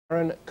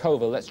Darren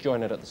Covill, let's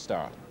join it at the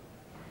start.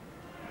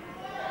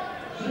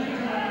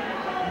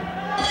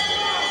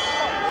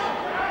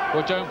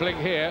 Well, don't blink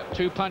here.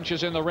 2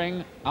 punches in the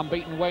ring.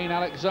 Unbeaten Wayne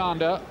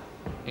Alexander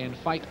in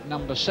fight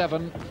number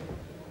 7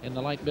 in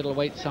the light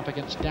middleweights up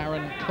against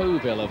Darren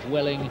Covill of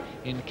Welling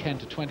in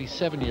Kent, a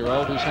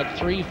 27-year-old who's had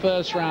 3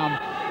 first-round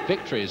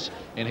victories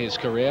in his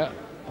career,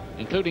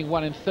 including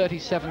one in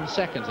 37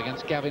 seconds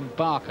against Gavin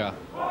Barker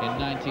in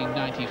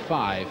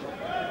 1995.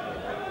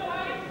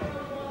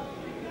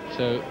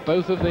 So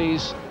both of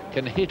these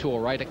can hit all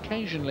right.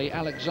 Occasionally,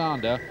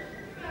 Alexander,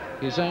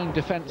 his own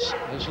defence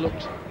has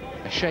looked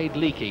a shade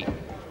leaky.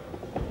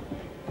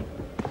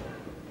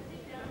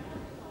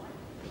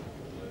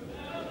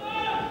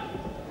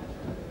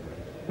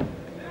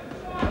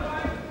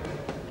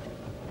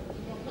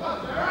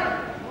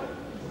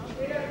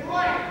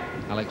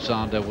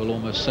 Alexander will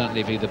almost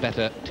certainly be the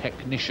better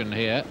technician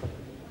here.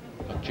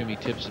 Got Jimmy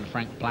Tibbs and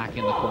Frank Black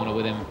in the corner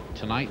with him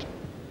tonight.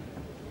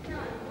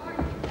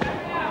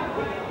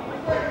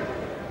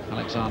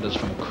 Alexander's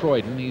from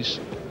Croydon. He's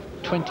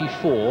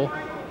 24.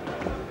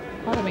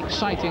 Quite an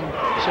exciting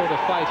sort of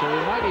fighter.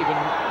 He might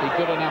even be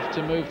good enough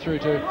to move through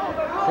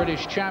to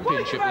British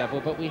Championship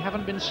level, but we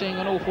haven't been seeing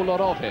an awful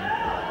lot of him.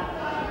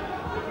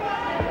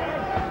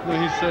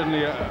 Well, he's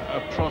certainly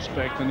a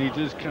prospect, and he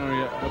does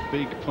carry a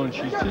big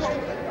punch. He's just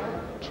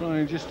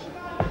trying, just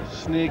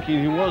snaking.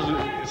 He was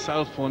a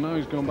southpaw, now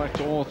he's gone back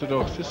to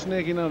orthodox, just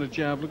snaking out a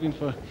jab, looking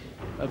for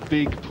a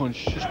big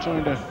punch, just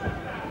trying to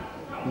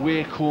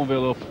wake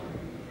Covill up.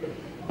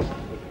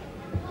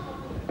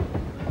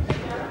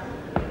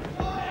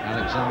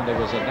 Alexander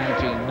was a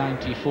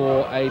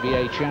 1994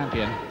 ABA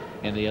champion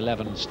in the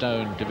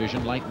 11-stone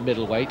division, light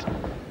middleweight,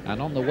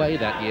 and on the way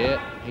that year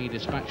he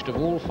dispatched of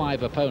all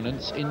 5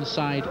 opponents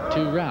inside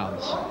 2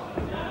 rounds.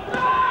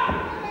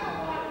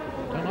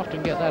 Don't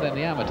often get that in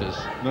the amateurs.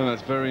 No,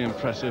 that's very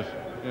impressive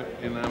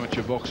in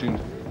amateur boxing,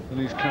 and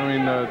he's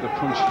carrying the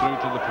punch through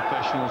to the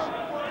professionals.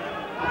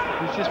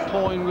 He's just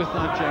pawing with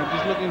that jab,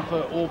 just looking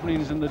for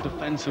openings in the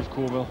defence of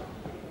Covill.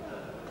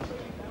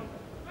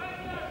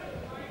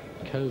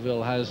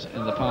 Covill has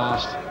in the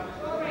past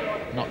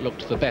not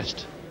looked the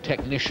best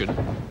technician,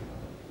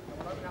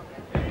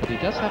 but he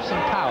does have some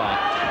power.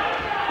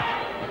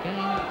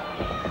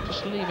 Again,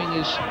 just leaving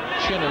his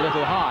chin a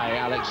little high,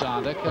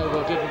 Alexander.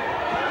 Covill didn't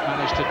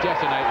manage to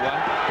detonate one.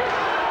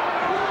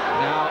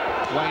 Now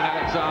Wayne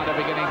Alexander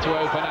beginning to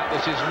open up.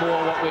 This is more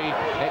what we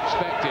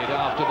expected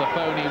after the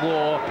phony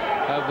war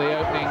of the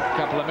opening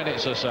couple of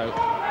minutes or so.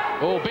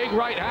 Oh, big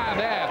right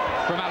hand there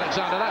from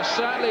Alexander. That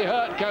certainly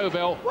hurt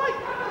Covill.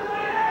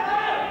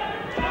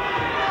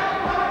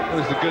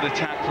 That was a good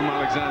attack from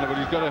Alexander,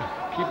 but he's got to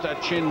keep that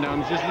chin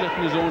down. He's just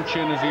lifting his own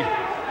chin as he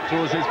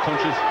throws his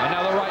punches.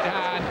 Another right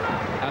hand,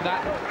 and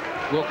that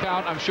will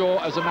count, I'm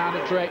sure, as a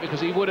mandatory 8, because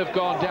he would have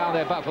gone down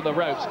there but for the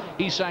ropes.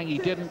 He's saying he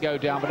didn't go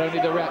down, but only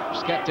the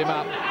reps kept him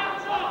up.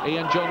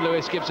 Ian John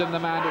Lewis gives him the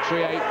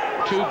mandatory 8.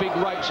 2 big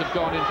rights have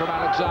gone in from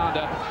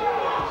Alexander.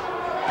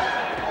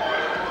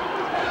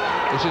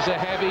 This is a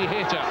heavy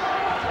hitter.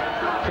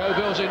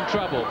 Covill's in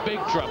trouble, big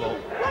trouble.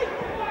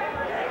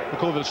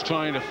 Covill's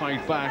trying to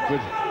fight back,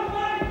 but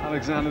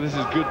Alexander, this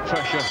is good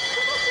pressure.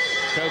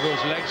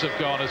 Covill's legs have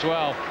gone as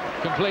well,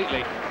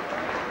 completely.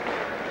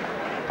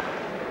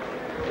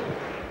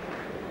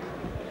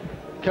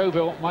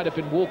 Covill might have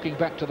been walking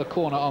back to the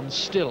corner on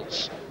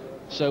stilts,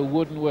 so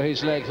wooden were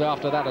his legs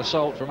after that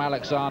assault from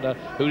Alexander,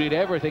 who did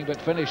everything but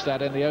finish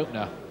that in the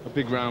opener. A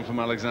big round from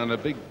Alexander,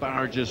 big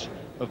barrages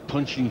of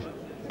punching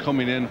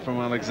coming in from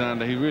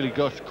Alexander. He really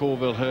got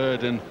Covill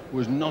hurt and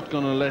was not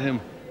going to let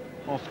him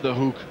off the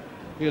hook.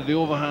 He had the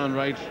overhand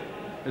right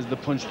as the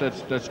punch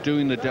that's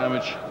doing the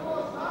damage.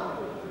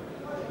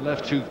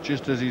 Left hook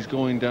just as he's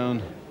going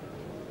down.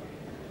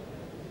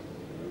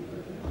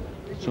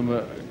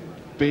 Some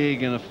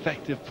big and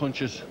effective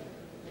punches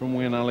from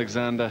Wayne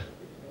Alexander.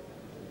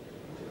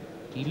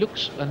 He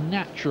looks a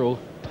natural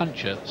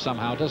puncher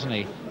somehow, doesn't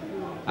he,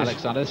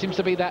 Alexander? There seems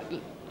to be that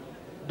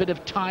bit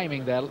of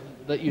timing there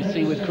that you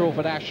see with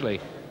Crawford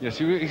Ashley. Yes,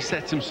 he really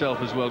sets himself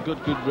as well. Good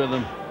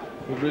rhythm.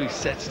 He really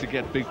sets to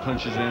get big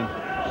punches in.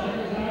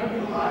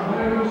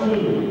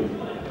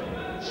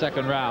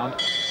 Second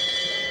round.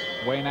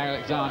 Wayne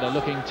Alexander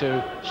looking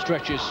to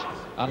stretch his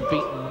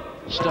unbeaten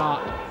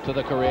start to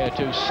the career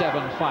to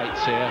 7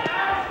 fights here.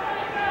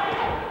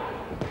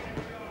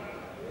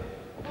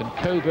 Can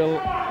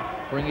Covill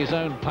bring his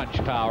own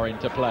punch power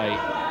into play?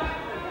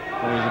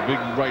 Well, there's a big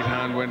right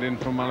hand went in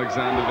from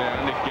Alexander there,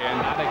 and again.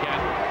 And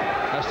again.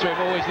 That's 3 of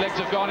all. His legs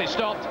have gone. It's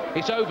stopped.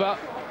 It's over.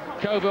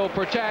 Covill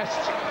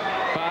protests,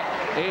 but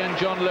Ian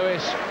John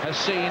Lewis has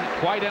seen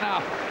quite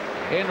enough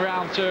in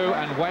round 2,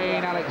 and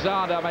Wayne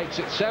Alexander makes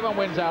it 7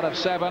 wins out of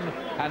 7,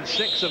 and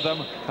 6 of them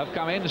have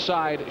come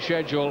inside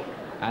schedule,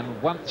 and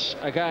once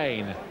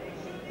again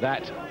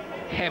that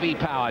heavy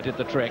power did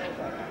the trick.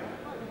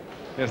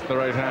 Yes, the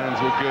right hands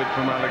were good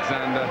from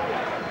Alexander.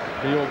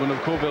 He opened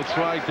up. Covill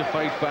tried to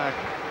fight back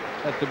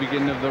at the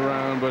beginning of the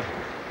round, but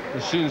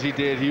as soon as he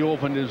did, he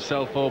opened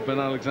himself up,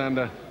 and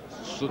Alexander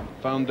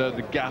found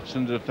the gaps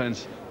in the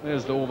defence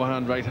There's the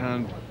overhand right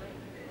hand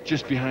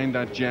just behind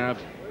that jab.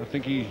 I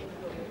think he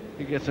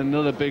gets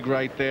another big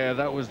right there.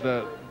 That was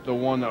the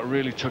one that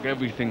really took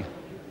everything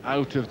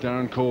out of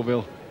Darren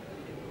Covill.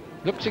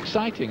 Looks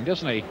exciting,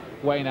 doesn't he,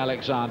 Wayne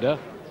Alexander?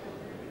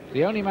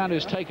 The only man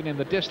who's taken in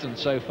the distance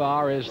so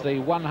far is the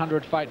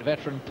 100-fight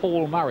veteran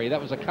Paul Murray.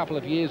 That was a couple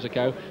of years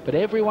ago, but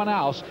everyone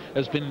else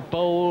has been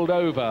bowled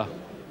over,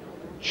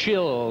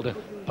 chilled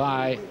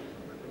by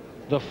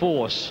the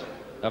force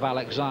of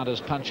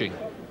Alexander's punching.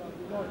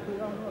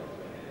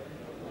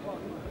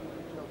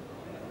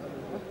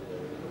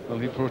 Well,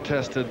 he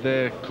protested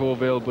there,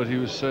 Covill, but he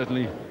was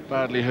certainly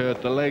badly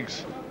hurt. The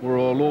legs were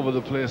all over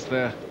the place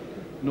there.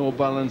 No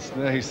balance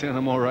there. He's saying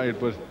I'm all right,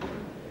 but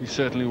he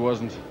certainly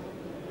wasn't.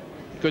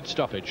 Good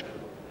stoppage.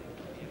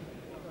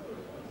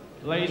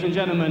 Ladies and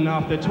gentlemen,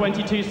 after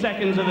 22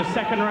 seconds of the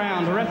second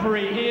round,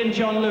 referee Ian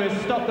John Lewis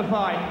stopped the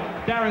fight.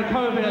 Darren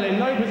Covill in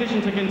no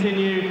position to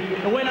continue.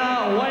 The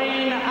winner,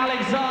 Wayne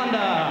Alexander.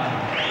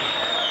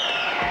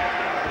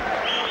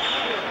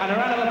 And a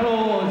round of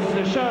applause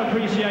to show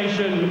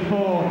appreciation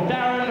for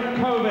Darren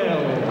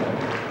Covill.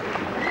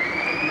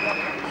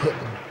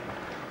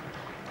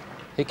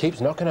 He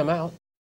keeps knocking him out.